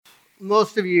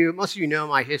most of you know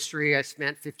my history. I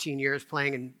spent 15 years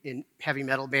playing in heavy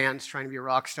metal bands, trying to be a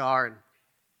rock star. And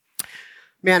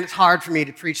man, it's hard for me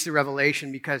to preach the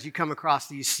Revelation because you come across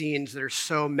these scenes that are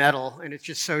so metal, and it's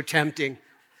just so tempting.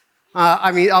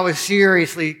 My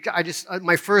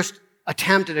first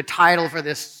attempt at a title for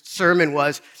this sermon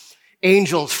was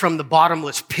Angels from the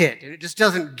Bottomless Pit. And it just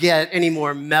doesn't get any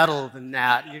more metal than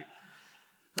that. You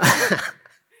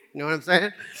know what I'm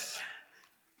saying?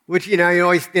 Which,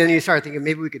 then you start thinking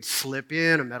maybe we could slip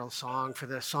in a metal song for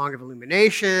the Song of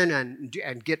Illumination and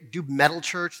do metal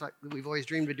church like we've always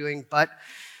dreamed of doing. But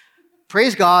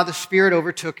praise God, the Spirit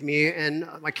overtook me and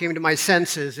I came to my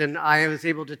senses and I was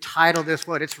able to title this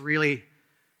what it's really,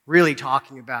 really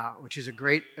talking about, which is a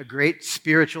great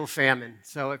spiritual famine.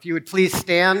 So if you would please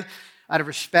stand out of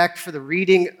respect for the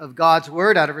reading of God's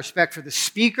word, out of respect for the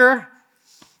speaker,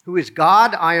 who is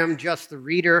God. I am just the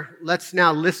reader. Let's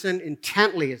now listen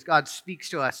intently as God speaks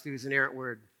to us through his inerrant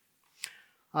word.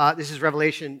 This is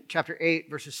Revelation chapter 8,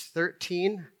 verses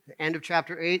 13, the end of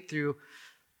chapter 8, through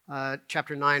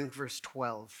chapter 9, verse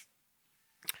 12.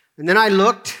 And then I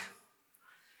looked,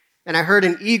 and I heard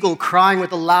an eagle crying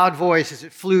with a loud voice as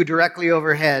it flew directly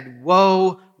overhead,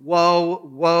 "Woe,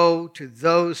 woe, woe to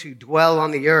those who dwell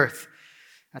on the earth,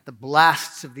 at the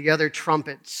blasts of the other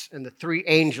trumpets, and the three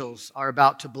angels are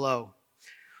about to blow."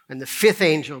 And the fifth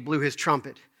angel blew his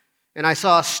trumpet. And I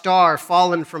saw a star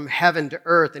fallen from heaven to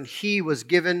earth, and he was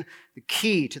given the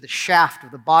key to the shaft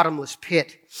of the bottomless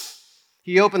pit.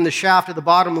 He opened the shaft of the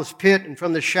bottomless pit, and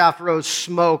from the shaft rose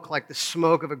smoke like the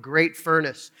smoke of a great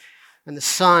furnace. And the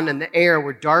sun and the air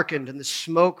were darkened, and the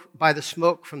smoke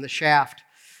from the shaft.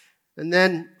 And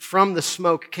then from the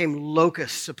smoke came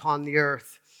locusts upon the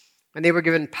earth. And they were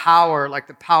given power like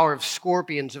the power of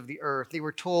scorpions of the earth. They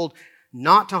were told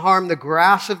not to harm the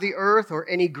grass of the earth or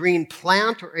any green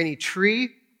plant or any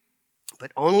tree,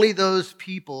 but only those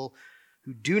people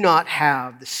who do not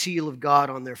have the seal of God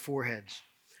on their foreheads.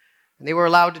 And they were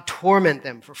allowed to torment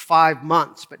them for 5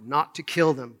 months, but not to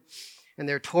kill them. And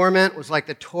their torment was like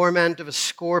the torment of a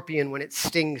scorpion when it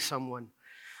stings someone.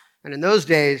 And in those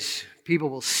days, people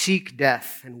will seek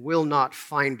death and will not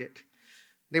find it.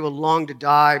 They will long to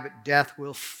die, but death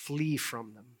will flee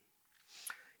from them.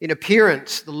 In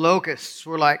appearance, the locusts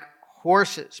were like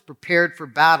horses prepared for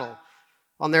battle.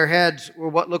 On their heads were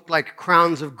what looked like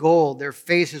crowns of gold. Their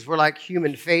faces were like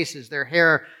human faces. Their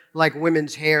hair like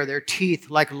women's hair. Their teeth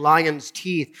like lions'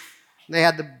 teeth. They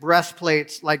had the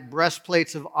breastplates like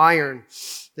breastplates of iron.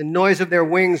 The noise of their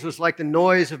wings was like the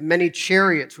noise of many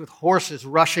chariots with horses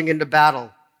rushing into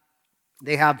battle.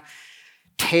 They have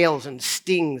tails and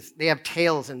stings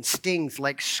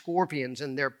like scorpions,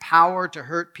 and their power to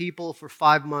hurt people for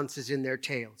 5 months is in their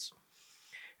tails.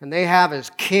 And they have as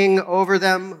king over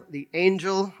them the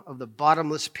angel of the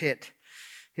bottomless pit.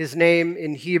 His name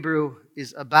in Hebrew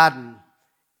is Abaddon,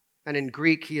 and in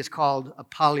Greek he is called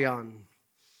Apollyon.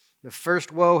 The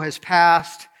first woe has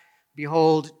passed.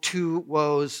 Behold, 2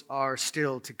 woes are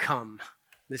still to come.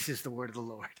 This is the word of the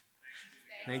Lord.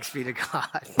 Thanks be to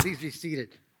God. Please be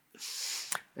seated.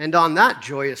 And on that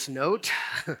joyous note,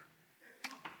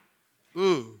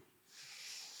 true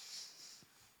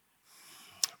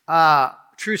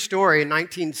story, in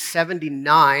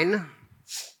 1979,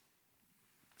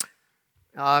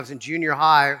 I was in junior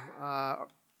high.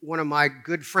 One of my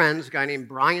good friends, a guy named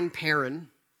Brian Perrin,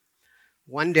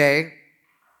 one day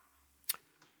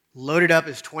loaded up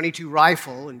his .22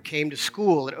 rifle and came to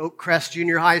school at Oak Crest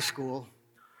Junior High School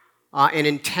and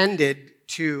intended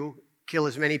to kill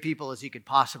as many people as he could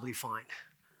possibly find.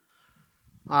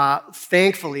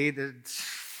 Thankfully, the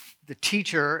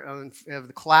teacher of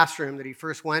the classroom that he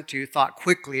first went to thought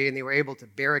quickly, and they were able to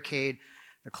barricade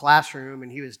the classroom,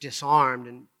 and he was disarmed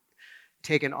and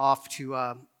taken off to,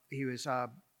 he was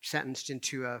sentenced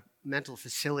into a mental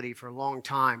facility for a long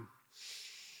time.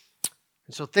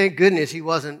 And so thank goodness he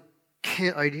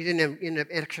didn't end up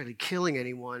actually killing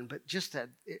anyone, but just that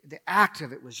the act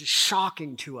of it was just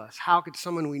shocking to us. How could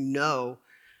someone we know,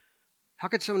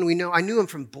 I knew him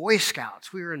from Boy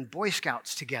Scouts. We were in Boy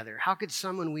Scouts together. How could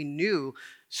someone we knew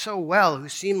so well, who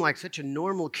seemed like such a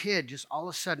normal kid, just all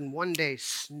of a sudden one day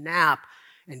snap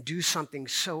and do something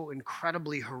so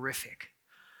incredibly horrific?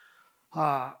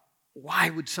 Why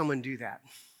would someone do that?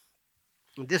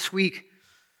 This week,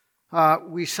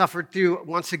 we suffered through,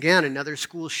 once again, another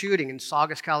school shooting in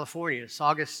Saugus, California.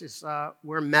 Saugus is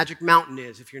where Magic Mountain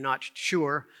is, if you're not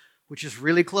sure, which is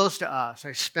really close to us.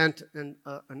 I spent an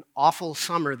awful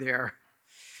summer there,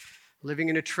 living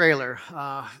in a trailer,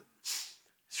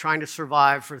 trying to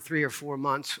survive for 3 or 4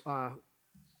 months. And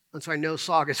so I know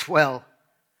Saugus well.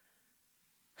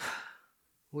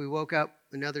 We woke up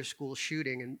another school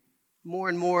shooting, and more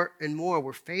and more and more,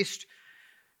 we're faced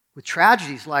with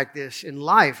tragedies like this in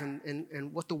life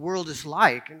and what the world is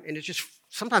like. And it's just,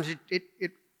 sometimes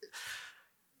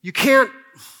you can't,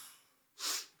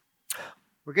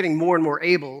 we're getting more and more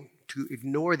able to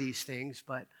ignore these things,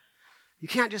 but you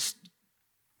can't just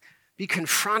be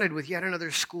confronted with yet another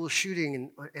school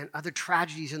shooting and other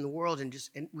tragedies in the world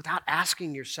and without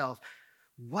asking yourself,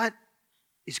 what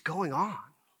is going on?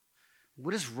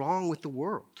 What is wrong with the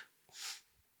world?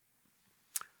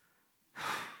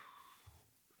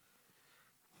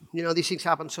 You know, these things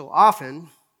happen so often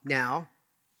now.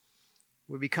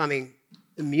 We're becoming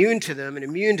immune to them and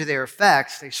immune to their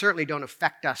effects. They certainly don't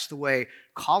affect us the way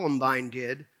Columbine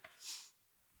did,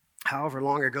 however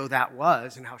long ago that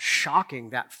was, and how shocking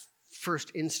that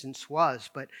first instance was.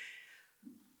 But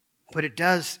it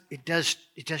does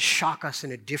shock us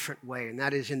in a different way, and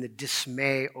that is in the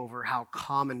dismay over how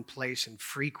commonplace and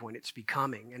frequent it's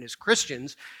becoming. And as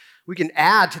Christians, we can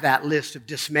add to that list of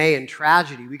dismay and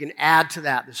tragedy. We can add to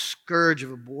that the scourge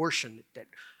of abortion that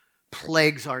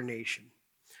plagues our nation.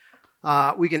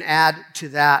 We can add to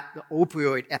that the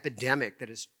opioid epidemic that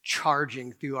is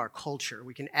charging through our culture.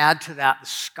 We can add to that the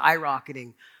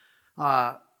skyrocketing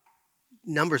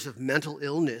numbers of mental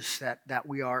illness that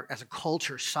we are, as a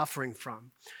culture, suffering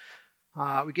from.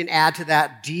 We can add to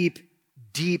that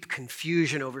deep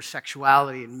confusion over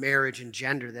sexuality and marriage and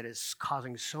gender that is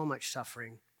causing so much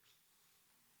suffering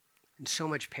and so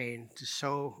much pain to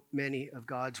so many of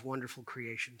God's wonderful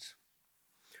creations.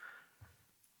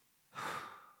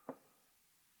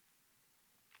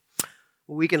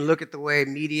 We can look at the way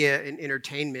media and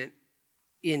entertainment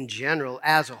in general,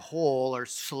 as a whole, are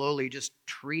slowly just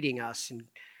treating us and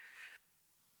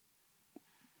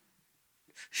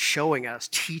showing us,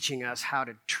 teaching us how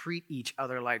to treat each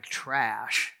other like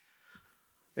trash,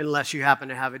 unless you happen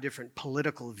to have a different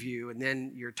political view, and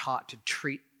then you're taught to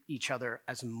treat each other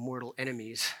as mortal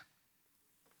enemies.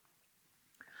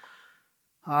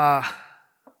 Man,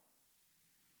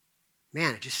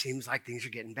 it just seems like things are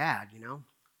getting bad, you know?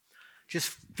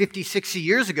 Just 50, 60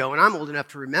 years ago, and I'm old enough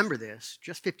to remember this,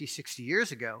 just 50, 60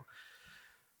 years ago,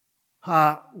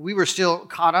 we were still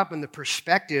caught up in the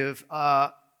perspective.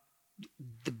 The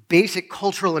basic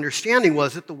cultural understanding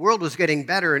was that the world was getting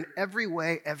better in every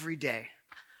way, every day.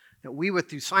 That we would,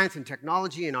 through science and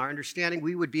technology and our understanding,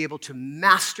 we would be able to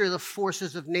master the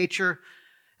forces of nature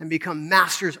and become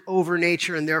masters over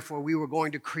nature, and therefore we were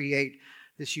going to create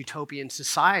this utopian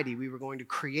society. We were going to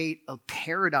create a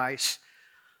paradise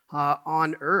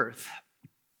on earth.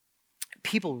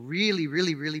 People really,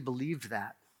 really, really believed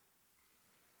that.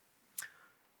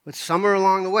 But somewhere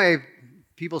along the way,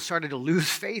 people started to lose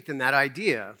faith in that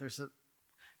idea.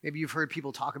 Maybe you've heard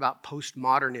people talk about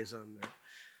postmodernism.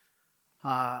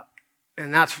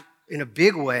 And that's, in a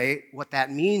big way, what that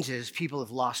means is people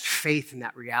have lost faith in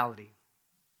that reality.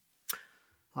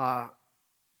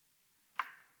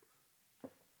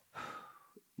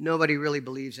 Nobody really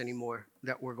believes anymore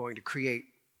that we're going to create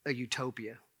a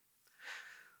utopia.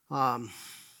 And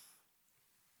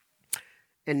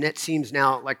it seems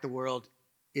now like the world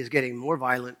is getting more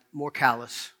violent, more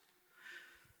callous.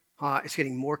 It's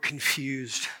getting more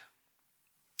confused.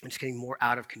 It's getting more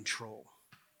out of control.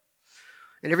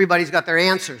 And everybody's got their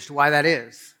answers to why that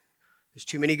is. There's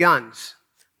too many guns,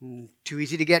 too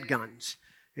easy to get guns.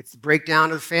 It's the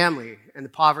breakdown of the family and the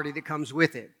poverty that comes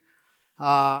with it.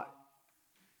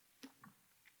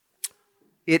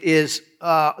 It is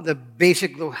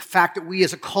the fact that we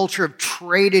as a culture have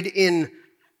traded in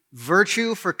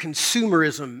virtue for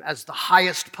consumerism as the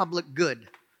highest public good,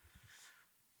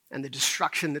 and the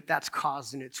destruction that that's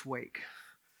caused in its wake.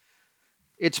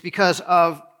 It's because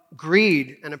of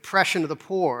greed and oppression of the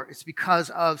poor. It's because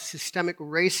of systemic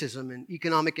racism and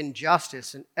economic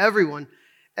injustice, and everyone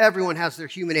has their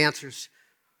human answers.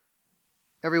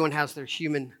 Everyone has their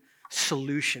human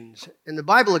solutions. And the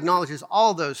Bible acknowledges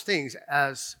all those things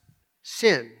as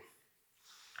sin.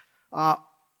 But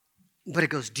it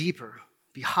goes deeper.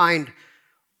 Behind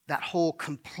that whole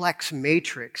complex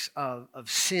matrix of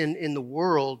sin in the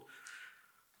world,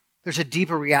 there's a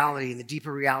deeper reality, and the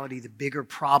deeper reality, the bigger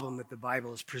problem that the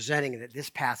Bible is presenting, and that this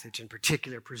passage in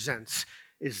particular presents,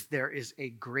 is there is a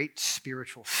great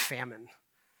spiritual famine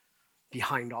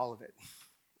behind all of it,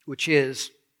 which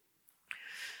is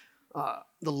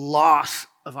the loss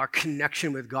of our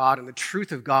connection with God and the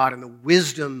truth of God and the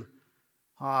wisdom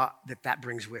that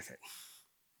brings with it.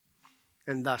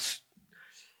 And thus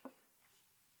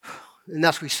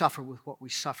we suffer with what we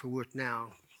suffer with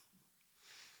now.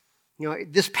 You know,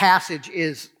 this passage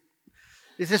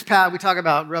we talk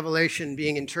about Revelation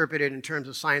being interpreted in terms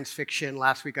of science fiction.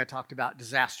 Last week I talked about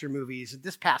disaster movies.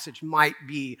 This passage might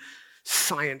be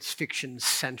science fiction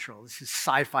central. This is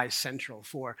sci-fi central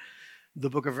for the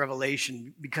book of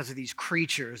Revelation because of these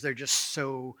creatures. They're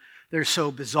so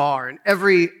bizarre. And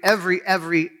every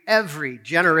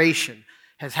generation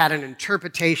has had an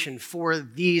interpretation for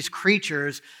these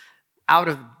creatures out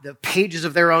of the pages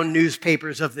of their own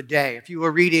newspapers of the day. If you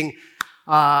were reading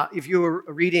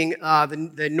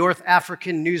the North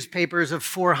African newspapers of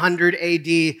 400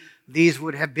 AD, these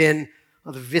would have been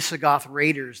the Visigoth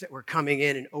raiders that were coming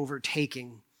in and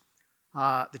overtaking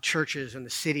the churches and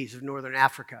the cities of northern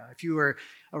Africa. If you were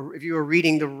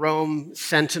reading the Rome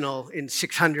Sentinel in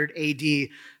 600 AD,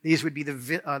 these would be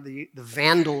the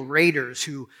Vandal raiders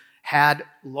who had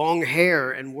long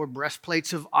hair and wore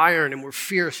breastplates of iron and were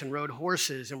fierce and rode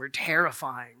horses and were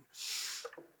terrifying.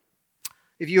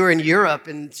 If you were in Europe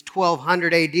in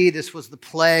 1200 AD, this was the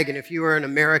plague. And if you were in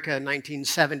America in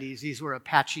 1970s, these were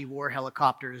Apache war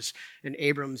helicopters and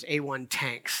Abrams A-1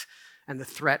 tanks and the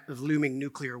threat of looming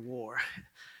nuclear war.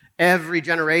 Every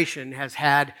generation has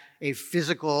had a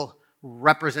physical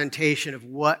representation of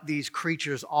what these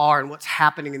creatures are and what's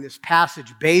happening in this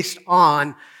passage based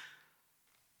on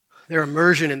their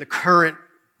immersion in the current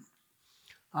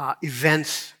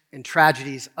events and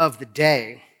tragedies of the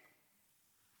day.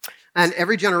 And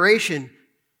every generation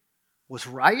was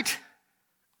right,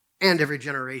 and every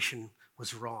generation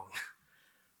was wrong.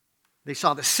 They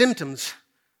saw the symptoms,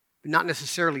 but not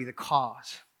necessarily the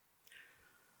cause.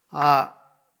 All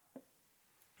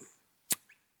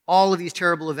of these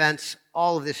terrible events,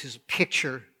 all of this is a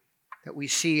picture that we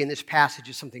see in this passage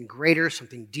of something greater,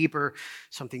 something deeper,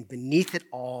 something beneath it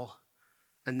all,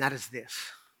 and that is this,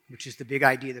 which is the big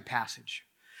idea of the passage.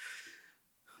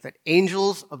 That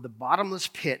angels of the bottomless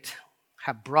pit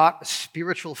have brought a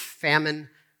spiritual famine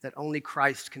that only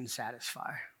Christ can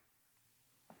satisfy.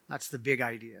 That's the big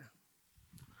idea.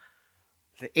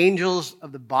 The angels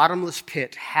of the bottomless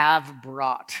pit have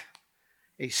brought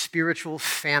a spiritual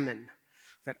famine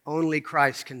that only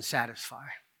Christ can satisfy.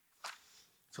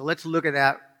 So let's look at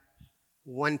that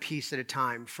one piece at a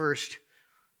time. First,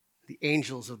 the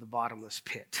angels of the bottomless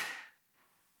pit.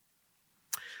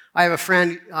 I have a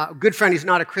friend, a good friend, he's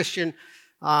not a Christian.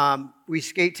 We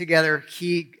skate together.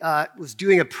 He was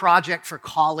doing a project for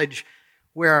college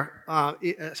where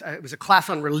it was a class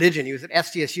on religion. He was at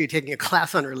SDSU taking a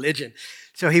class on religion.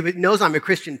 So he knows I'm a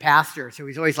Christian pastor, so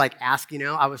he's always like asking,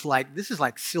 I was like, this is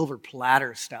like silver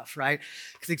platter stuff, right?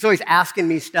 Because he's always asking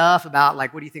me stuff about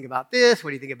like, what do you think about this? What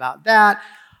do you think about that?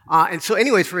 And so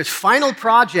anyways, for his final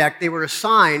project, they were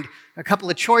assigned a couple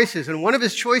of choices. And one of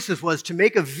his choices was to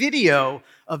make a video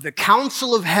of the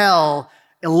Council of Hell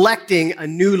electing a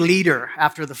new leader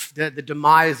after the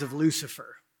demise of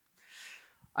Lucifer.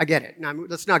 I get it. Now,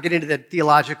 let's not get into the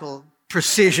theological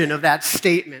precision of that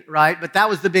statement, right? But that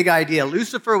was the big idea.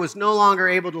 Lucifer was no longer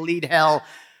able to lead hell,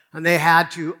 and they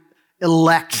had to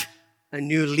elect a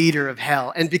new leader of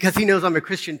hell. And because he knows I'm a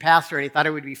Christian pastor and he thought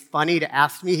it would be funny to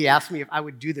ask me, he asked me if I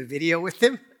would do the video with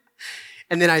him.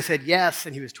 And then I said yes,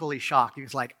 and he was totally shocked. He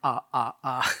was like,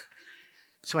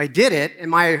 So I did it, and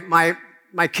my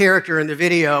character in the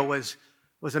video was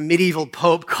a medieval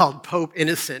pope called Pope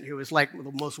Innocent, who was like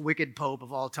the most wicked pope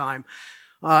of all time.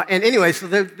 And anyway, so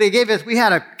they gave us, we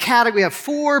had a category, we have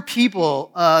 4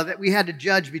 people that we had to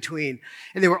judge between.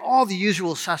 And they were all the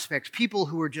usual suspects, people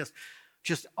who were just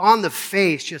on the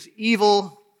face, just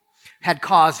evil, had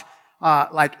caused,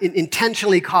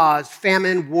 intentionally caused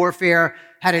famine, warfare,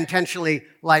 had intentionally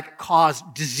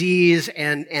caused disease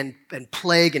and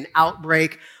plague and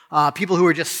outbreak. People who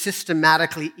were just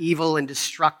systematically evil and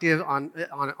destructive on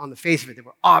the face of it. They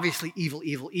were obviously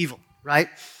evil, right?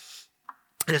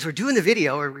 And as we're doing the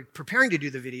video, or we're preparing to do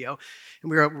the video,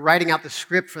 and we were writing out the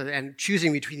script and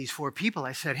choosing between these 4 people,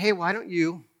 I said, hey, why don't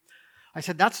you? I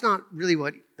said, that's not really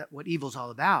what evil's all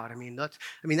about. I mean,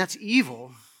 that's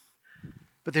evil,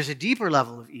 but there's a deeper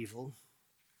level of evil.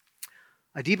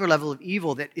 A deeper level of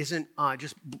evil that isn't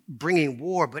just bringing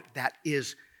war, but that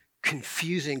is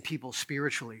confusing people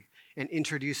spiritually and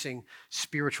introducing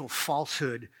spiritual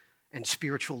falsehood and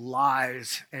spiritual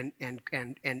lies and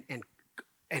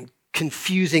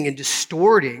confusing and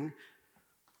distorting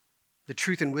the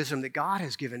truth and wisdom that God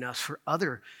has given us for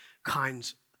other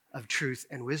kinds of truth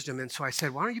and wisdom. And so I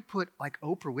said, why don't you put like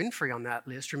Oprah Winfrey on that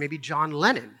list, or maybe John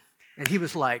Lennon? And he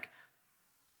was like,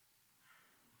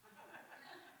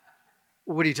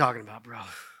 what are you talking about, bro?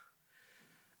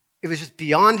 It was just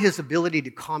beyond his ability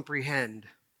to comprehend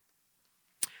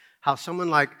how someone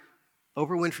like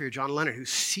Oprah Winfrey or John Lennon, who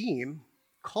seem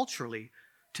culturally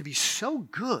to be so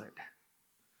good,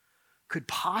 could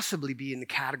possibly be in the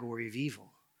category of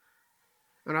evil.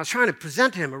 And I was trying to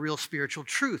present to him a real spiritual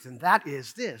truth, and that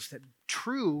is this, that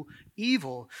true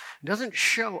evil doesn't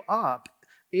show up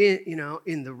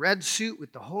in the red suit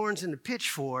with the horns and the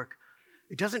pitchfork.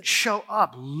 It doesn't show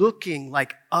up looking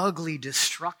like ugly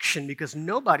destruction, because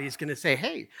nobody's going to say,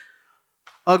 hey,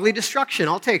 ugly destruction,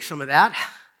 I'll take some of that.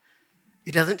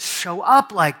 It doesn't show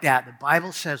up like that. The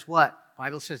Bible says what? The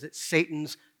Bible says that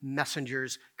Satan's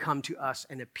messengers come to us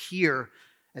and appear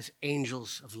as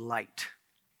angels of light.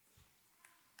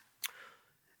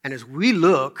 And as we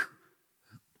look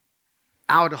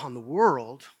out on the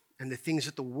world and the things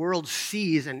that the world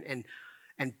sees and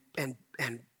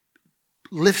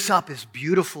lifts up as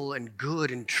beautiful and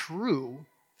good and true,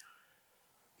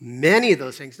 many of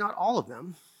those things, not all of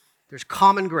them, there's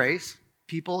common grace.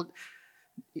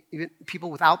 Even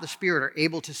people without the Spirit are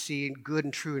able to see good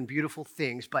and true and beautiful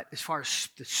things. But as far as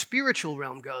the spiritual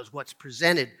realm goes, what's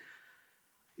presented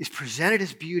is presented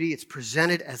as beauty, it's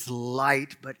presented as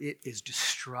light, but it is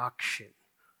destruction.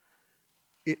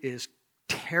 It is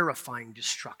terrifying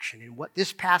destruction. And what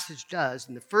this passage does,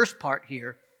 in the first part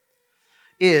here,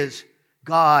 is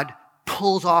God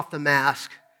pulls off the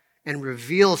mask and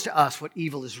reveals to us what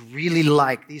evil is really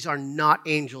like. These are not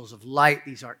angels of light.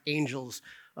 These are angels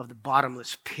of the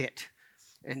bottomless pit.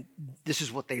 And this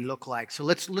is what they look like. So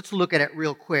let's look at it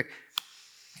real quick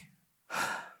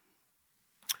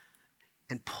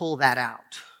and pull that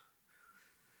out.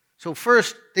 So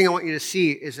first thing I want you to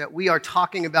see is that we are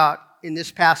talking about, in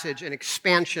this passage, an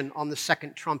expansion on the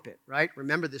second trumpet, right?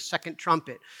 Remember, the second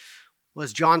trumpet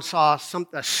was John saw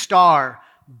a star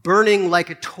burning like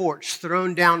a torch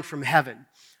thrown down from heaven.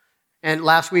 And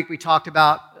last week we talked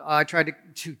about, I tried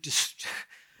to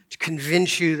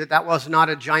convince you that that was not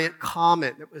a giant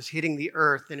comet that was hitting the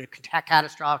earth in a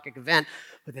catastrophic event,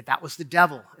 but that was the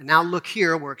devil. And now look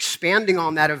here, we're expanding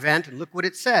on that event, and look what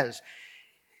it says.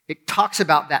 It talks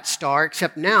about that star,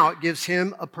 except now it gives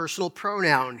him a personal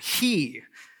pronoun, he.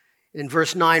 In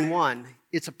verse 9:1,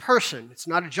 it's a person, it's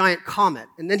not a giant comet.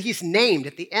 And then he's named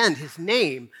at the end, his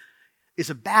name is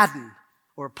Abaddon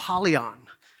or Apollyon,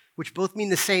 which both mean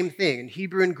the same thing. In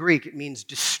Hebrew and Greek, it means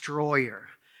destroyer.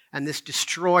 And this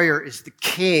destroyer is the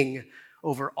king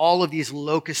over all of these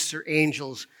locusts or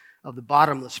angels of the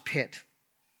bottomless pit.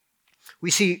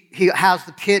 We see he has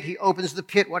the pit, he opens the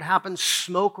pit. What happens?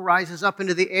 Smoke rises up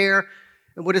into the air.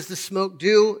 And what does the smoke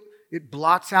do? It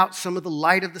blots out some of the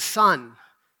light of the sun.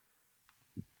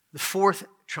 The fourth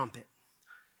trumpet.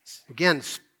 Again,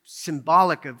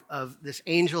 symbolic of this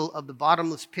angel of the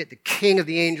bottomless pit, the king of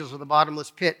the angels of the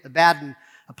bottomless pit, Abaddon,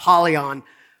 Apollyon,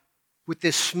 with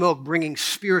this smoke bringing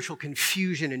spiritual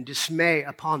confusion and dismay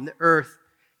upon the earth.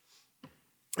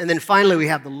 And then finally we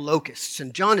have the locusts.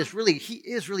 And John is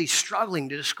really struggling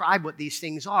to describe what these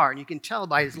things are. And you can tell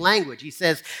by his language. He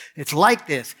says, it's like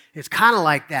this, it's kind of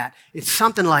like that, it's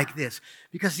something like this.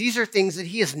 Because these are things that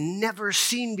he has never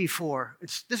seen before.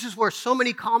 This is where so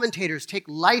many commentators take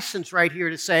license right here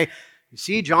to say, you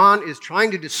see, John is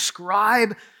trying to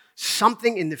describe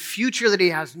something in the future that he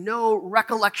has no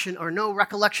recollection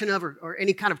of or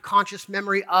any kind of conscious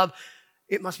memory of.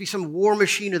 It must be some war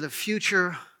machine of the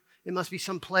future. It must be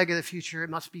some plague of the future. It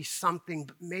must be something,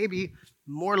 but maybe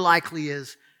more likely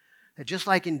is that just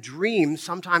like in dreams,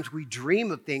 sometimes we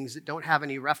dream of things that don't have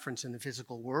any reference in the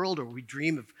physical world, or we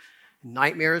dream of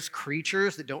nightmares,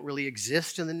 creatures that don't really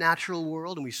exist in the natural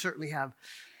world, and we certainly have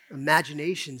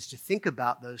imaginations to think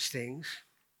about those things.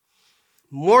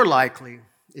 More likely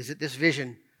is that this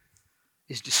vision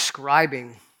is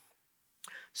describing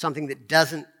something that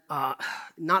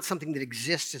not something that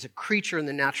exists as a creature in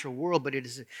the natural world, but it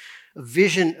is a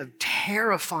vision of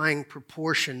terrifying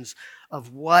proportions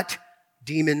of what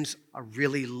demons are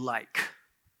really like.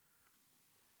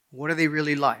 What are they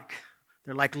really like?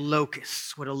 They're like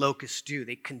locusts. What do locusts do?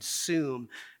 They consume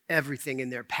everything in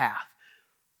their path.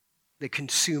 They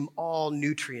consume all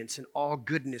nutrients and all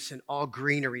goodness and all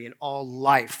greenery and all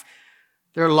life.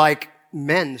 They're like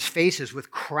men's faces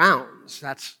with crowns.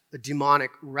 That's a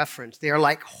demonic reference. They are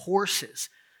like horses.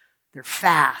 They're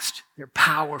fast. They're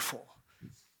powerful.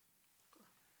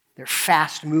 They're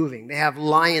fast moving. They have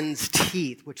lion's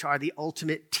teeth, which are the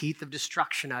ultimate teeth of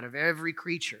destruction out of every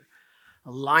creature.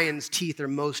 A lion's teeth are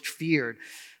most feared.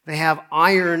 They have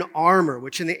iron armor,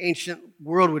 which in the ancient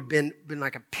world would have been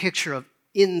like a picture of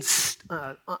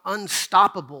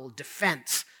unstoppable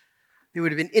defense. They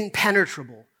would have been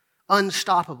impenetrable,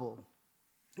 unstoppable.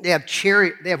 They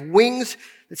have wings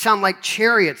that sound like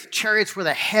chariots. Chariots were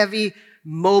the heavy,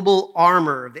 mobile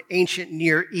armor of the ancient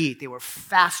Near East. They were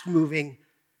fast-moving,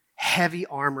 heavy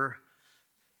armor.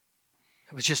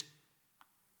 It was just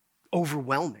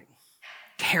overwhelming,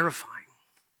 terrifying.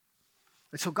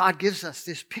 And so God gives us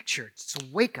this picture. It's a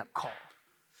wake-up call.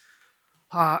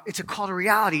 It's a call to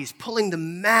reality. He's pulling the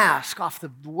mask off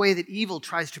the way that evil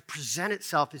tries to present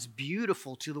itself as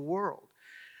beautiful to the world,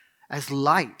 as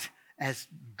light, as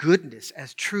goodness,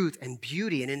 as truth and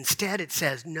beauty. And instead it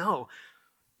says, no,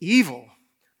 evil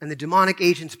and the demonic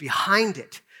agents behind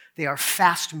it, they are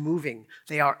fast-moving.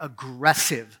 They are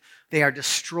aggressive. They are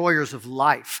destroyers of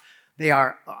life. They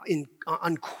are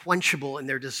unquenchable in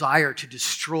their desire to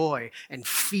destroy and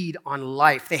feed on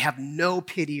life. They have no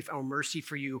pity or mercy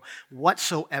for you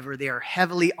whatsoever. They are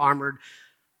heavily armored,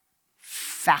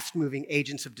 fast-moving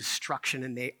agents of destruction,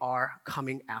 and they are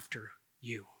coming after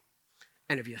you.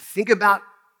 And if you think about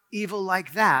evil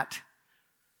like that,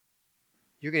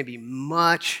 you're going to be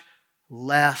much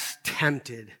less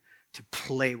tempted to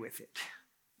play with it.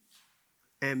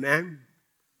 Amen?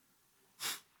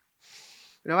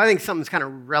 I think something's kind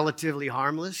of relatively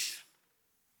harmless.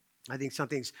 I think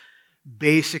something's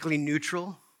basically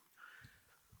neutral.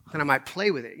 And I might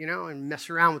play with it, and mess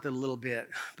around with it a little bit.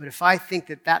 But if I think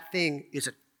that thing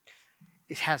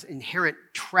it has inherent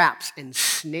traps and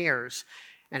snares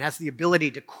and has the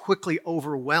ability to quickly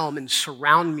overwhelm and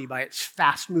surround me by its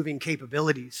fast-moving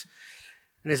capabilities,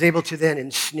 and is able to then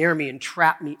ensnare me and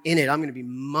trap me in it, I'm going to be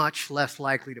much less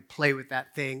likely to play with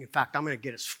that thing. In fact, I'm going to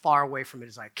get as far away from it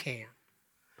as I can.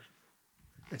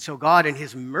 And so God, in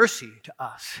his mercy to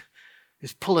us,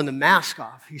 is pulling the mask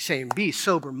off. He's saying, be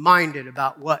sober-minded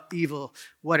about what evil,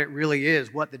 what it really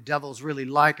is, what the devil's really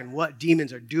like, and what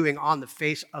demons are doing on the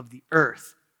face of the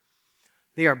earth.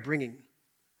 They are bringing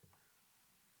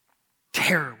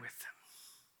terror with them.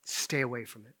 Stay away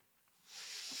from it.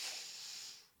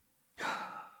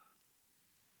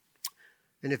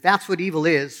 And if that's what evil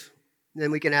is,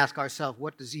 then we can ask ourselves,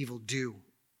 what does evil do?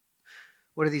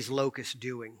 What are these locusts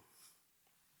doing?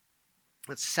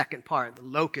 That's the second part. The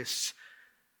locusts,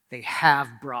 they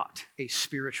have brought a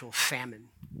spiritual famine.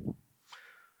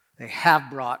 They have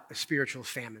brought a spiritual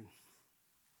famine.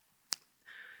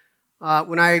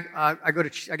 When I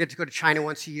get to go to China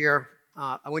once a year.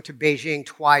 I went to Beijing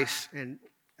twice, and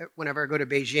whenever I go to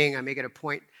Beijing, I make it a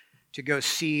point to go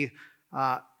see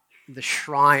the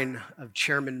shrine of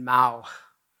Chairman Mao.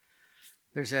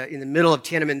 There's in the middle of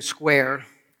Tiananmen Square,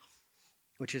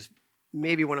 which is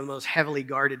maybe one of the most heavily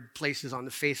guarded places on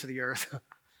the face of the earth.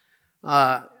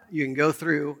 You can go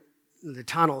through the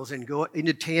tunnels and go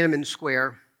into Tiananmen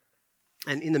Square,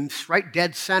 and in the right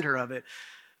dead center of it,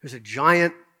 there's a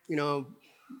giant,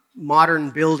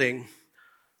 modern building.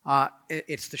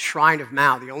 It's the shrine of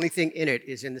Mao. The only thing in it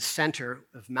is in the center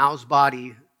of Mao's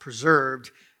body,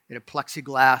 preserved in a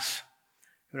plexiglass,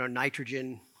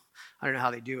 nitrogen. I don't know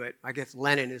how they do it. I guess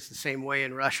Lenin is the same way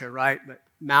in Russia, right? But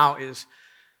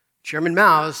Chairman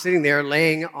Mao is sitting there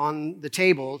laying on the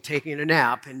table taking a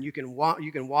nap, and you can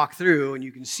walk through and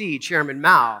you can see Chairman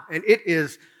Mao. And it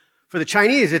is, for the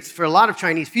Chinese, for a lot of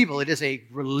Chinese people, it is a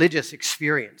religious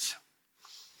experience.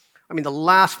 I mean, the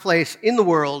last place in the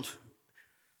world,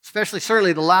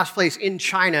 certainly the last place in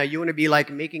China you want to be like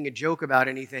making a joke about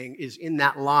anything is in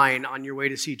that line on your way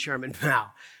to see Chairman Mao,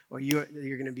 or you're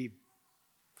going to be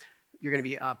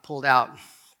pulled out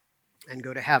and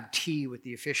go to have tea with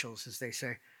the officials, as they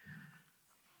say.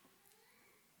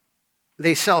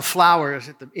 They sell flowers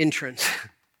at the entrance.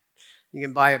 You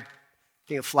can buy a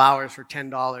thing of flowers for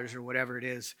 $10 or whatever it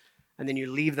is, and then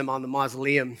you leave them on the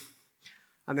mausoleum,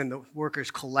 and then the workers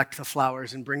collect the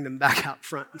flowers and bring them back out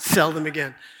front and sell them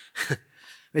again.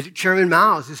 Chairman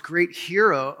Mao is this great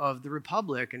hero of the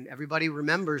Republic, and everybody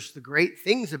remembers the great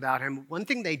things about him. One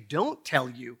thing they don't tell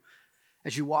you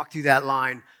as you walk through that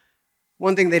line,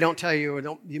 one thing they don't tell you or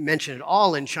don't mention at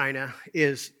all in China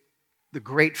is the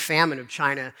Great Famine of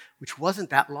China, which wasn't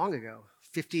that long ago,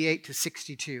 1958 to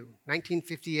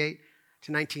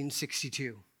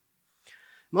 1962.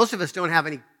 Most of us don't have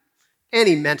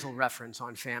any mental reference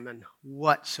on famine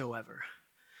whatsoever.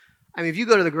 I mean, if you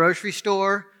go to the grocery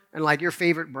store and like your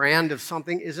favorite brand of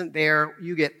something isn't there,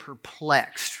 you get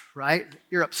perplexed, right?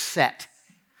 You're upset.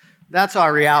 That's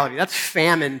our reality. That's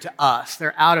famine to us.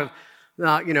 They're out of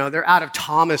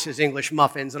Thomas's English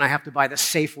muffins, and I have to buy the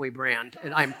Safeway brand,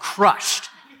 and I'm crushed.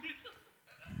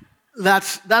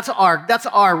 That's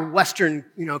our Western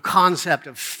concept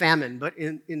of famine. But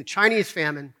in the Chinese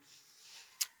famine,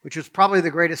 which was probably the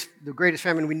greatest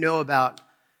famine we know about,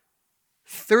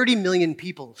 30 million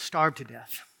people starved to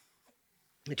death.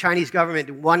 The Chinese government,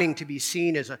 wanting to be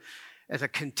seen as a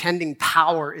contending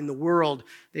power in the world,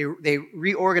 they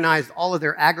reorganized all of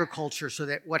their agriculture so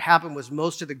that what happened was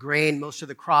most of the grain, most of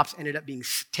the crops ended up being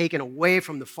taken away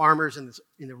from the farmers in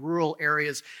the rural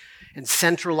areas and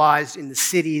centralized in the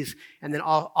cities, and then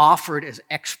all offered as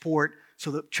export so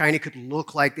that China could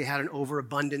look like they had an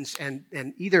overabundance. And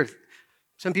either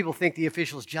some people think the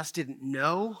officials just didn't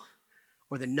know,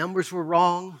 or the numbers were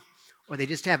wrong, or they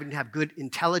just didn't have good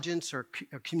intelligence or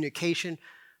communication.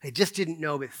 They just didn't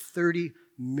know that 30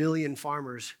 million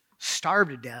farmers starved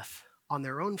to death on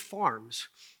their own farms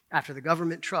after the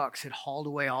government trucks had hauled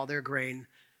away all their grain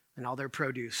and all their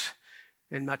produce,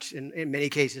 and in many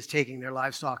cases taking their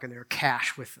livestock and their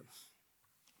cash with them.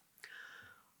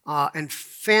 And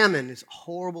famine is a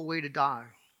horrible way to die.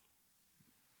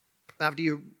 After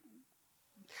you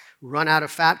run out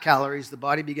of fat calories, the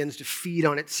body begins to feed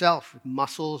on itself with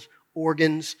muscles,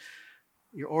 organs.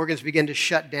 Your organs begin to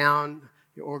shut down.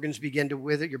 Your organs begin to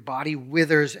wither. Your body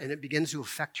withers, and it begins to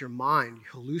affect your mind.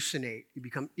 You hallucinate. You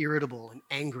become irritable and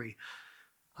angry.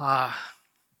 You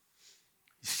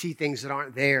see things that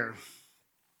aren't there.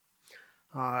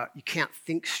 You can't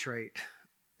think straight.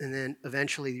 And then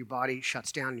eventually your body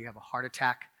shuts down and you have a heart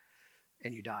attack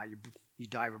and you die. You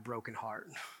die of a broken heart,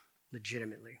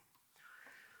 legitimately.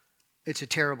 It's a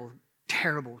terrible,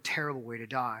 terrible, terrible way to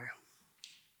die.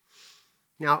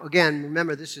 Now, again,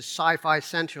 remember, this is Sci-Fi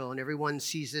Central, and everyone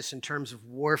sees this in terms of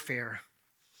warfare.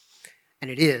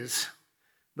 And it is,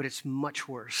 but it's much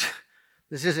worse.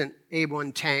 This isn't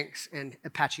A-1 tanks and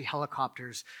Apache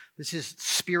helicopters. This is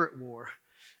spirit war,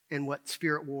 and what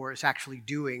spirit war is actually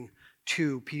doing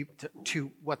to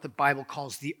what the Bible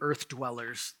calls the earth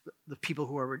dwellers, the people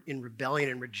who are in rebellion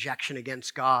and rejection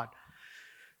against God.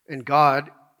 And God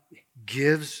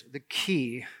gives the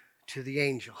key to the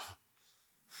angel.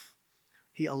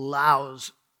 He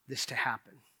allows this to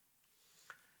happen.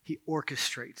 He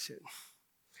orchestrates it.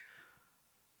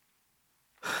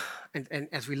 And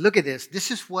as we look at this,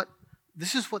 this is what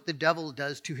the devil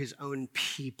does to his own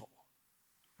people,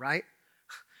 right?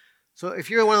 So if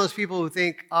you're one of those people who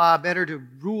think, better to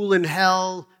rule in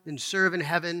hell than serve in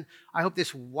heaven, I hope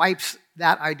this wipes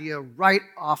that idea right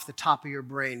off the top of your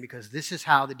brain, because this is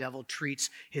how the devil treats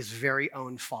his very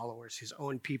own followers, his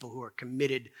own people who are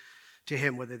committed to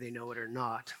him, whether they know it or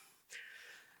not.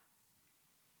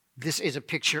 This is a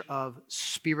picture of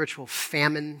spiritual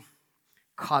famine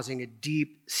causing a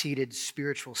deep-seated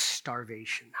spiritual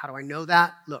starvation. How do I know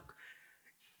that? Look,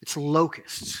 it's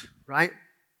locusts, right?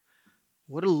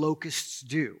 What do locusts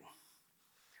do?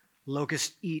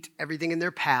 Locusts eat everything in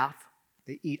their path.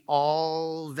 They eat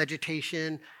all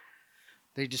vegetation.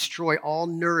 They destroy all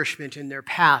nourishment in their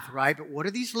path, right? But what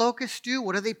do these locusts do?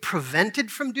 What are they prevented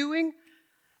from doing?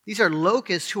 These are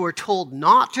locusts who are told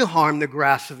not to harm the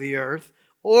grass of the earth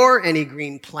or any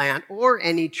green plant or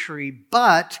any tree,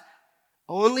 but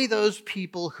only those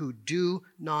people who do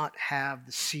not have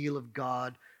the seal of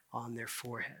God on their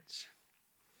foreheads.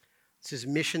 This is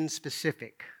mission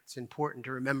specific. It's important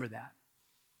to remember that.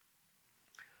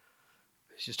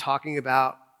 It's just talking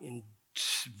about, in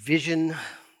vision,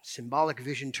 symbolic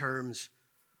vision terms,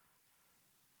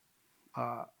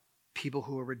 people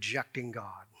who are rejecting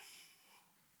God.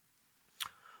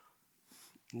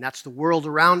 And that's the world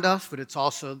around us, but it's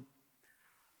also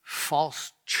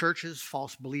false churches,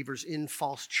 false believers in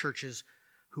false churches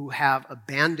who have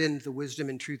abandoned the wisdom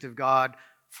and truth of God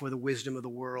for the wisdom of the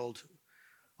world,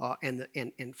 and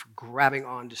for grabbing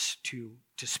on to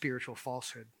spiritual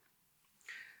falsehood.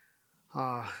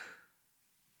 And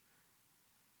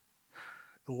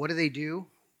what do they do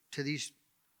to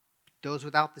those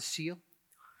without the seal?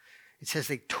 It says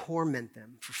they torment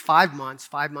them for 5 months.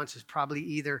 5 months is probably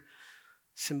either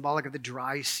symbolic of the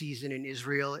dry season in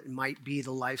Israel. It might be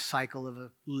the life cycle of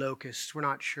a locust. We're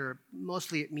not sure.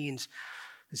 Mostly it means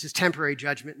this is temporary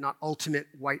judgment, not ultimate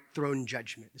white throne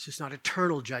judgment. This is not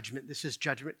eternal judgment. This is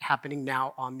judgment happening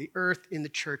now on the earth in the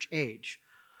church age.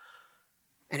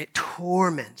 And it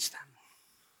torments them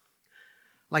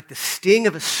like the sting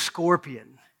of a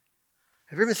scorpion.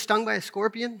 Have you ever been stung by a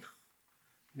scorpion?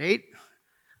 Nate?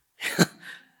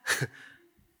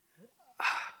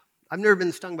 I've never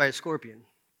been stung by a scorpion.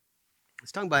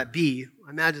 Stung by a bee. I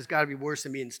imagine it's got to be worse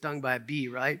than being stung by a bee,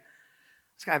 right?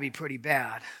 It's got to be pretty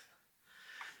bad.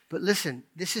 But listen,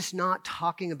 this is not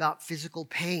talking about physical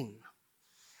pain.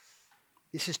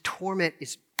 This is torment.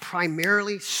 It's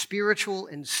primarily spiritual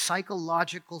and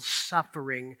psychological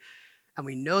suffering. And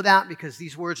we know that because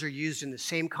these words are used in the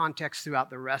same context throughout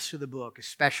the rest of the book,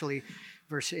 especially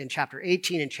in chapter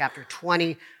 18 and chapter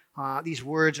 20. These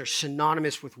words are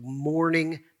synonymous with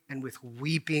mourning and with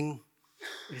weeping.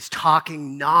 It is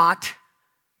talking not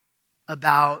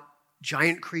about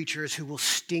giant creatures who will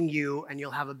sting you and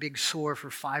you'll have a big sore for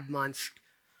 5 months.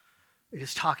 It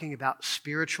is talking about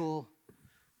spiritual,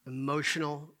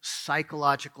 emotional,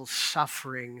 psychological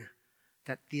suffering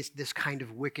that this kind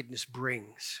of wickedness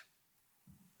brings.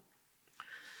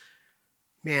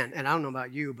 Man, and I don't know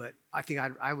about you, but I think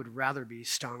I would rather be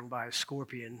stung by a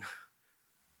scorpion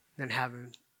than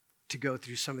having to go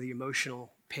through some of the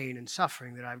emotional pain and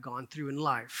suffering that I've gone through in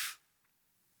life.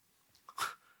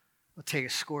 I'll take a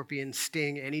scorpion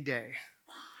sting any day.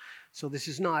 So this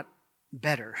is not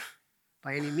better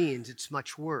by any means. It's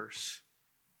much worse.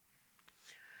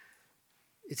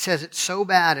 It says it's so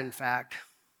bad, in fact,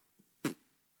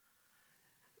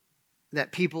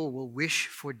 that people will wish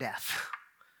for death.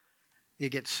 It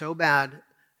gets so bad,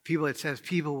 it says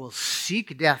people will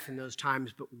seek death in those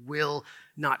times, but will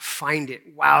not find it.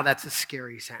 Wow, that's a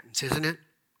scary sentence, isn't it?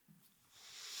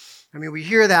 I mean, we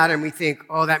hear that and we think,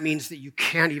 oh, that means that you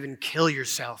can't even kill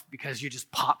yourself because you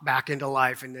just pop back into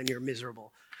life and then you're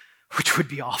miserable, which would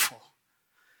be awful.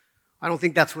 I don't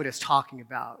think that's what it's talking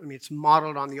about. I mean, it's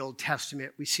modeled on the Old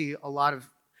Testament. We see a lot of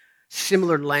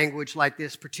similar language like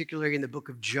this, particularly in the book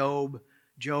of Job.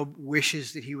 Job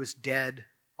wishes that he was dead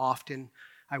often.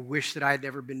 I wish that I had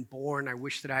never been born. I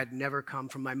wish that I had never come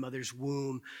from my mother's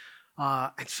womb.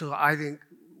 And so I think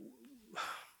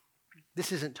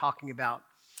this isn't talking about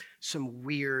some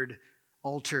weird,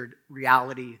 altered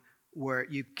reality where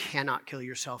you cannot kill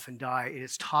yourself and die. It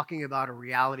is talking about a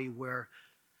reality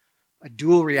a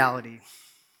dual reality,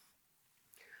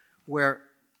 where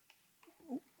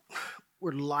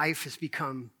life has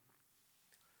become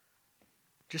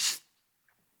just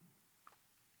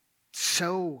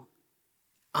so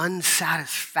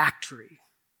unsatisfactory,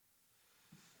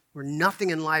 where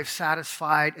nothing in life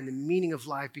satisfied and the meaning of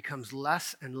life becomes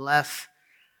less and less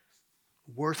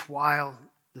worthwhile.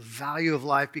 The value of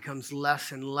life becomes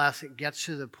less and less. It gets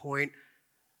to the point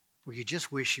where you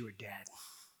just wish you were dead.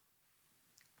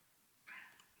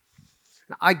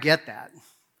 Now, I get that.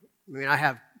 I mean, I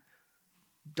have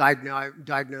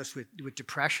diagnosed with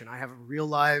depression. I have real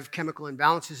live chemical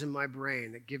imbalances in my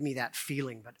brain that give me that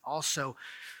feeling, but also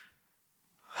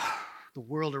the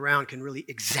world around can really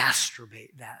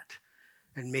exacerbate that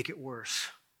and make it worse.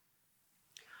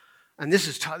 And this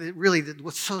is really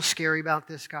what's so scary about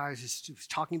this, guys, is it's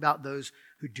talking about those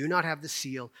who do not have the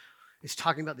seal. It's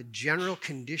talking about the general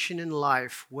condition in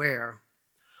life where,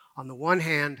 on the one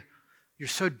hand, you're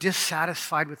so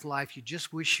dissatisfied with life, you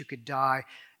just wish you could die.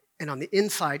 And on the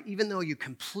inside, even though you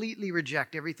completely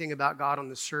reject everything about God on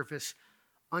the surface,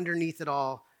 underneath it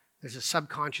all, there's a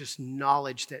subconscious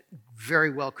knowledge that very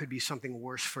well could be something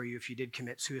worse for you if you did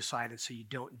commit suicide, and so you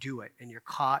don't do it. And you're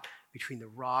caught between the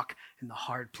rock and the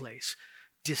hard place.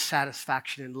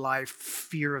 Dissatisfaction in life,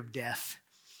 fear of death.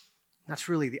 That's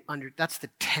really that's the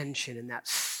tension in that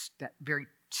very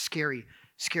scary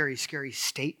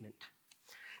statement.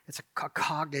 It's a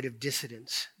cognitive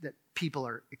dissonance that people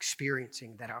are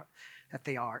experiencing, that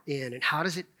they are in. And how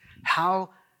does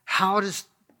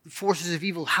the forces of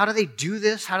evil, how do they do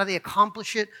this? How do they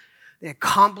accomplish it? They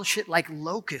accomplish it like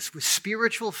locusts with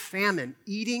spiritual famine,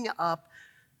 eating up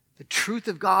the truth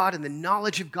of God and the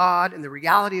knowledge of God and the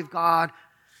reality of God,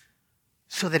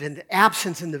 so that in the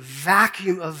absence, in the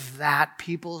vacuum of that,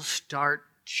 people start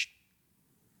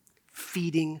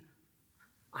feeding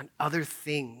on other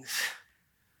things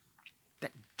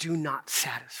that do not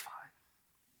satisfy.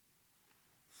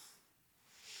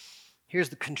 Here's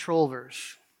the control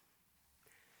verse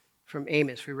from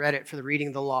Amos. We read it for the reading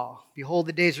of the law. Behold,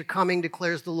 the days are coming,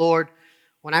 declares the Lord,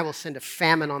 when I will send a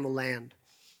famine on the land.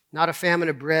 Not a famine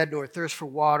of bread, nor a thirst for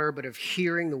water, but of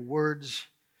hearing the words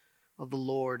of the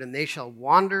Lord. And they shall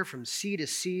wander from sea to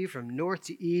sea, from north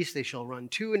to east. They shall run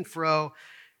to and fro,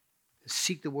 and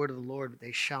seek the word of the Lord, but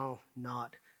they shall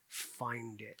not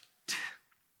find it.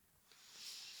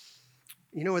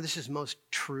 You know where this is most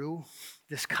true?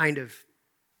 This kind of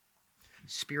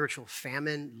spiritual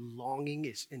famine, longing,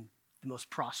 is in the most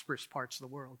prosperous parts of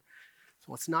the world.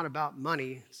 So it's not about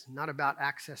money. It's not about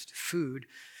access to food.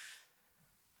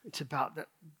 It's about the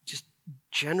just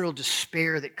general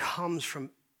despair that comes from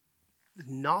the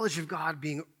knowledge of God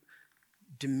being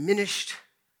diminished,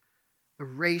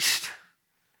 erased,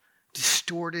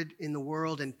 distorted in the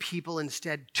world, and people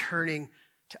instead turning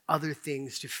to other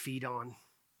things to feed on,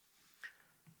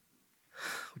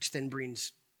 which then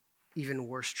brings even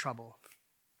worse trouble.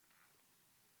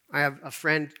 I have a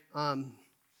friend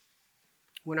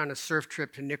went on a surf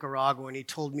trip to Nicaragua, and he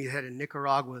told me that in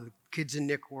Nicaragua, the kids in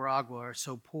Nicaragua are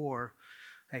so poor,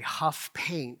 they huff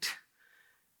paint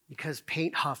because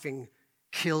paint huffing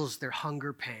kills their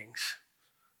hunger pangs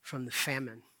from the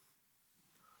famine.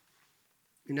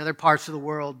 In other parts of the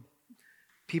world,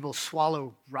 people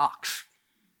swallow rocks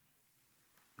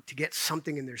to get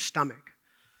something in their stomach,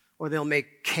 or they'll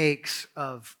make cakes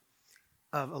of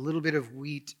a little bit of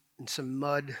wheat and some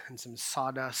mud and some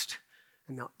sawdust,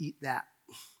 and they'll eat that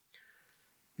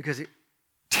because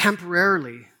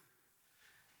temporarily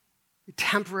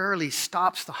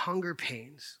stops the hunger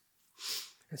pains.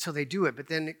 And so they do it, but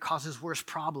then it causes worse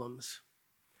problems.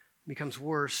 It becomes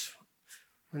worse.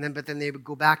 But then they would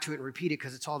go back to it and repeat it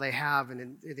because it's all they have, and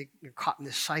then they're caught in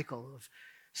this cycle of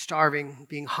starving,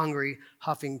 being hungry,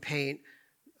 huffing paint,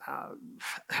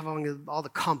 having all the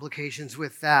complications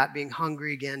with that, being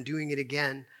hungry again, doing it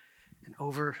again, and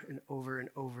over and over and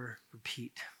over,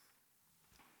 repeat.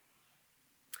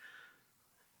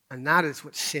 And that is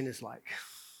what sin is like.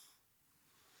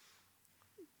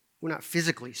 We're not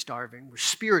physically starving, we're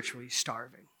spiritually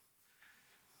starving.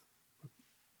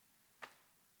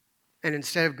 And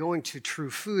instead of going to true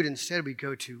food, instead we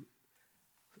go to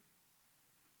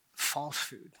false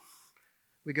food.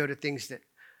 We go to things that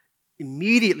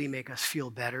immediately make us feel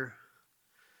better,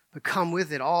 but come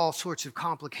with it all sorts of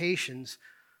complications.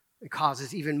 It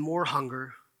causes even more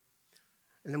hunger.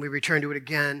 And then we return to it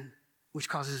again, which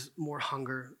causes more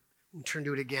hunger. We return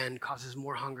to it again, causes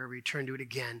more hunger. We return to it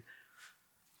again.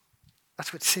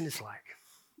 That's what sin is like.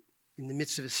 In the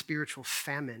midst of a spiritual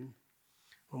famine,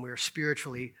 when we are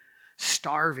spiritually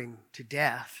starving to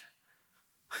death,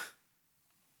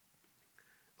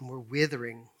 and we're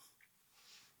withering.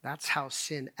 That's how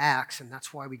sin acts, and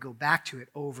that's why we go back to it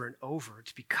over and over.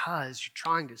 It's because you're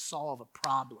trying to solve a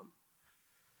problem.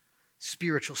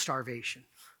 Spiritual starvation.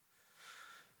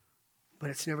 But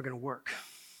it's never going to work.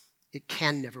 It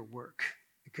can never work.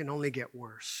 It can only get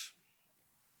worse.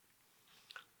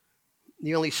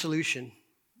 The only solution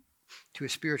to a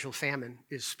spiritual famine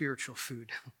is spiritual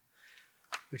food,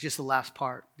 which is the last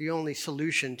part. The only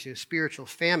solution to spiritual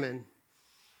famine,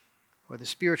 or the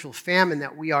spiritual famine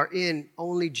that we are in,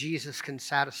 only Jesus can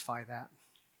satisfy that.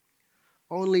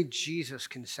 Only Jesus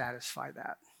can satisfy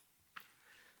that.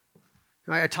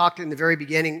 I talked in the very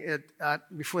beginning,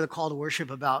 before the call to worship,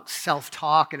 about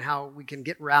self-talk and how we can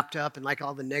get wrapped up in like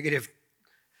all the negative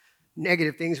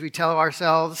things we tell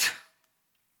ourselves,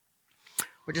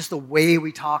 or just the way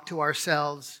we talk to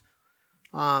ourselves.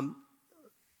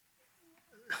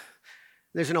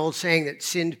 There's an old saying that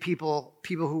sinned people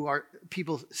who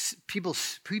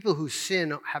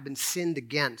sin have been sinned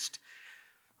against.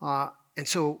 And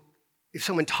so if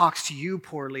someone talks to you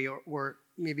poorly, or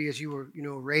maybe as you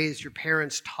were raised, your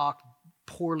parents talked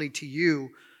poorly to you,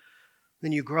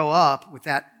 then you grow up with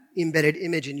that embedded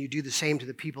image and you do the same to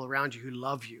the people around you who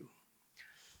love you.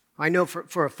 I know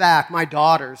for a fact my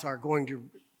daughters are going to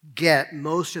get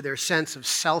most of their sense of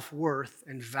self-worth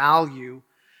and value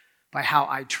by how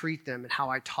I treat them and how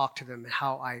I talk to them and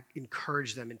how I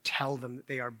encourage them and tell them that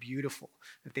they are beautiful,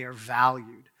 that they are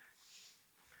valued.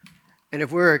 And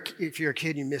if you're a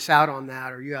kid, you miss out on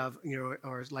that, or you have,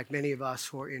 or like many of us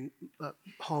who are in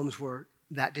homes where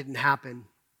that didn't happen,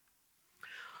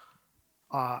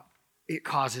 it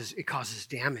causes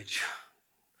damage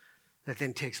that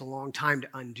then takes a long time to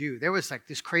undo. There was like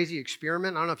this crazy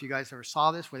experiment. I don't know if you guys ever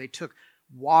saw this, where they took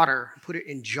water, put it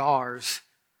in jars,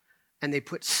 and they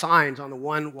put signs on the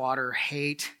one water: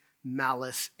 hate,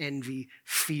 malice, envy,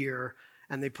 fear.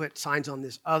 And they put signs on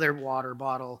this other water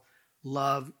bottle: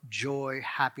 love, joy,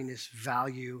 happiness,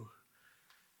 value.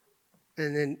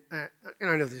 And then, and I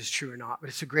don't know if this is true or not, but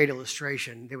it's a great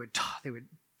illustration. They would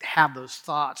have those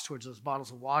thoughts towards those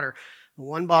bottles of water. The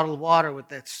one bottle of water with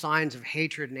the signs of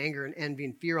hatred and anger and envy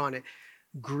and fear on it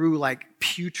grew like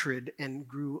putrid and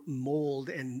grew mold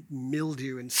and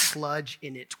mildew and sludge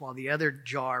in it, while the other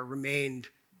jar remained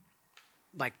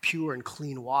like pure and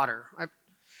clean water.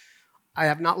 I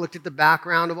have not looked at the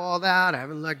background of all that. I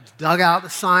haven't dug out the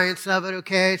science of it,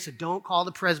 okay? So don't call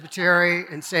the presbytery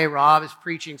and say Rob is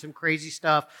preaching some crazy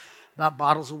stuff about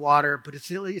bottles of water, but it's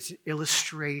an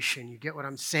illustration. You get what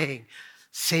I'm saying?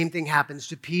 Same thing happens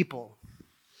to people.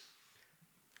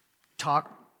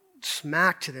 Talk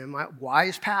smack to them. My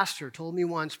wise pastor told me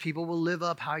once, people will live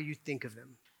up how you think of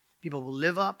them. People will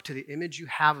live up to the image you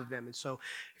have of them. And so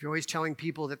if you're always telling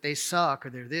people that they suck,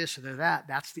 or they're this, or they're that,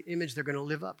 that's the image they're going to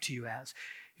live up to you as.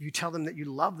 If you tell them that you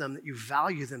love them, that you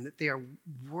value them, that they are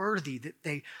worthy, that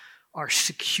they are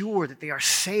secure, that they are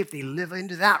safe, they live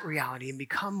into that reality and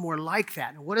become more like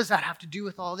that. And what does that have to do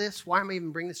with all this? Why am I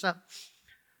even bringing this up?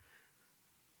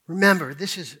 Remember,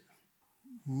 this is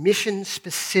mission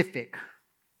specific.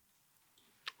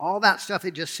 All that stuff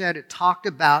they just said, it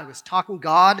was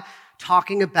God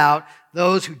talking about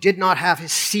those who did not have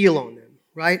his seal on them,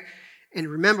 right? And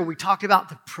remember, we talked about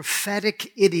the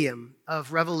prophetic idiom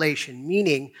of Revelation,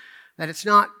 meaning that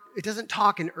it doesn't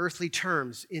talk in earthly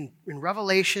terms. In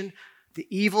Revelation, the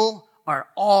evil are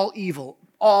all evil,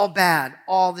 all bad,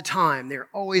 all the time. They're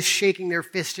always shaking their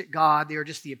fist at God. They are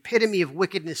just the epitome of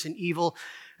wickedness and evil.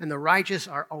 And the righteous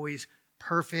are always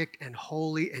perfect and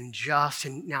holy and just.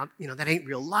 And now, that ain't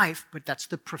real life, but that's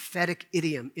the prophetic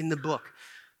idiom in the book.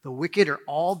 The wicked are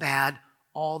all bad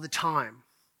all the time.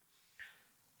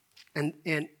 But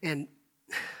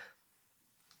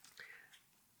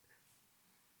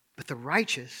the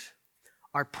righteous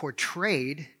are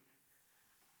portrayed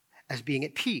as being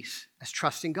at peace, as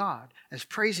trusting God, as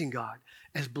praising God,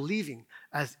 as believing,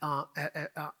 as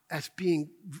being,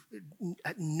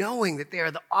 knowing that they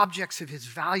are the objects of his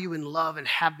value and love and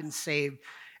have been saved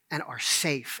and are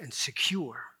safe and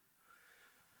secure.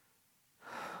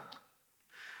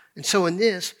 And so in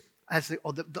this, as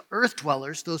the earth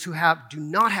dwellers, those who do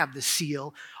not have the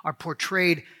seal, are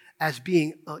portrayed as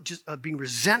being being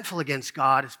resentful against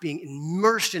God, as being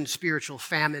immersed in spiritual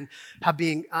famine,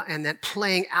 and that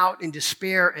playing out in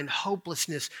despair and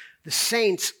hopelessness. The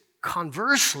saints,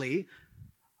 conversely,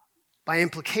 by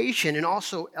implication and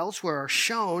also elsewhere, are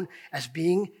shown as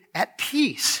being at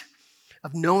peace,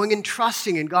 of knowing and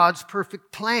trusting in God's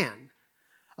perfect plan,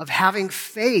 of having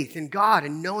faith in God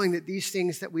and knowing that these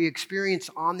things that we experience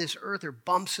on this earth are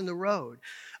bumps in the road,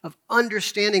 of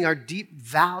understanding the deep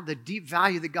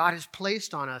value that God has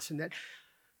placed on us, and that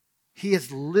he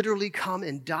has literally come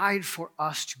and died for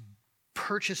us to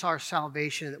purchase our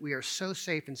salvation, and that we are so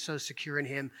safe and so secure in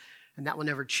him, and that will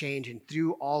never change. And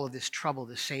through all of this trouble,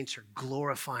 the saints are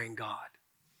glorifying God.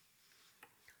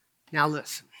 Now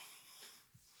listen,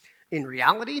 in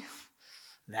reality,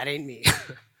 that ain't me.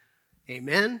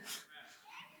 Amen?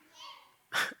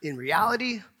 In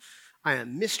reality, I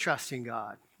am mistrusting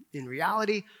God. In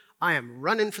reality, I am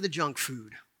running for the junk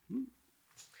food.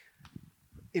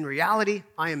 In reality,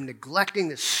 I am neglecting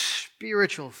the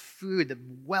spiritual food, the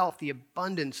wealth, the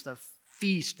abundance, the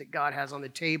feast that God has on the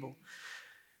table.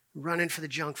 Running for the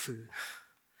junk food.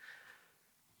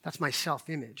 That's my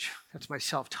self-image. That's my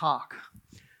self-talk.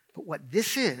 But what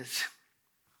this is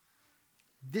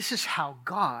how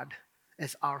God,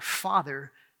 as our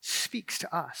Father, speaks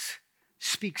to us,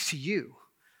 speaks to you.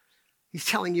 He's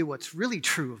telling you what's really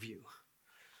true of you.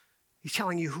 He's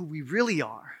telling you who we really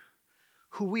are.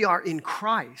 Who we are in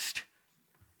Christ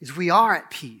is we are at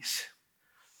peace.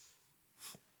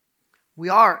 We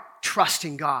are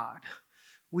trusting God.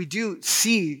 We do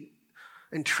see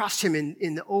and trust him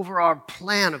in the overall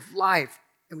plan of life,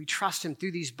 and we trust him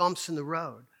through these bumps in the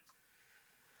road.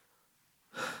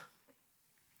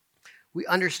 We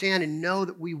understand and know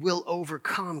that we will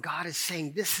overcome. God is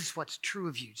saying, this is what's true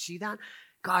of you. See that?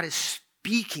 God is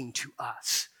speaking to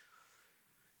us.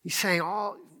 He's saying,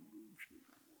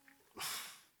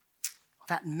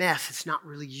 that mess, it's not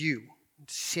really you.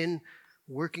 It's sin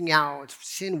working out, it's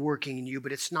sin working in you,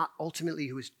 but it's not ultimately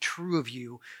who is true of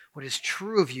you. What is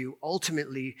true of you,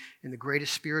 ultimately, in the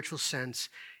greatest spiritual sense,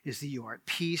 is that you are at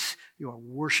peace, you are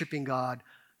worshiping God,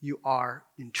 you are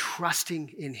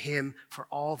entrusting in him for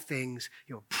all things,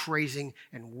 you are praising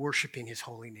and worshiping his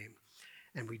holy name.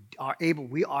 And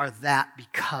we are that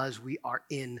because we are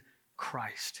in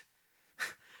Christ.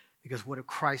 Because what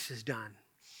Christ has done.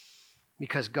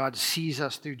 Because God sees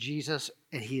us through Jesus,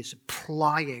 and he is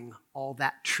applying all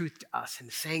that truth to us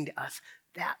and saying to us,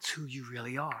 that's who you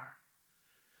really are.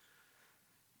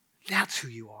 That's who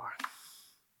you are.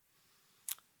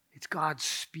 It's God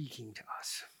speaking to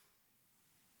us.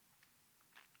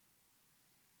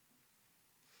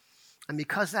 And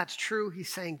because that's true,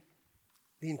 he's saying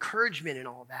the encouragement in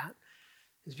all that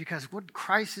is because what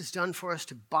Christ has done for us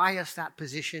to buy us that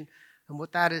position, and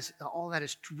what that is, all that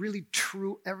is really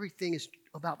true, everything is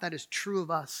about that is true of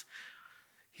us.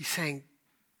 He's saying,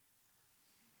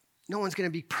 no one's going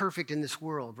to be perfect in this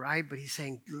world, right? But he's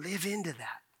saying, live into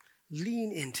that.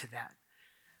 Lean into that.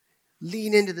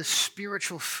 Lean into the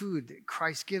spiritual food that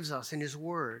Christ gives us in his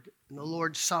word, in the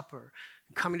Lord's Supper,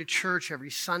 and coming to church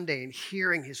every Sunday and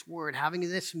hearing his word, having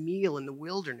this meal in the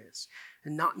wilderness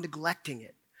and not neglecting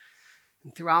it.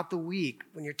 And throughout the week,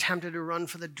 when you're tempted to run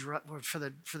for the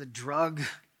drug,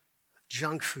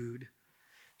 junk food,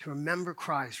 to remember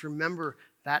Christ, remember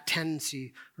that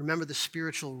tendency, remember the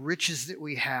spiritual riches that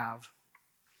we have,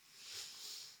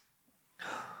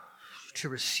 to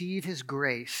receive his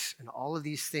grace and all of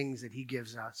these things that he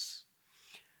gives us,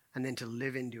 and then to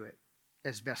live into it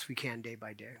as best we can day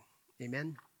by day.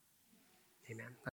 Amen? Amen.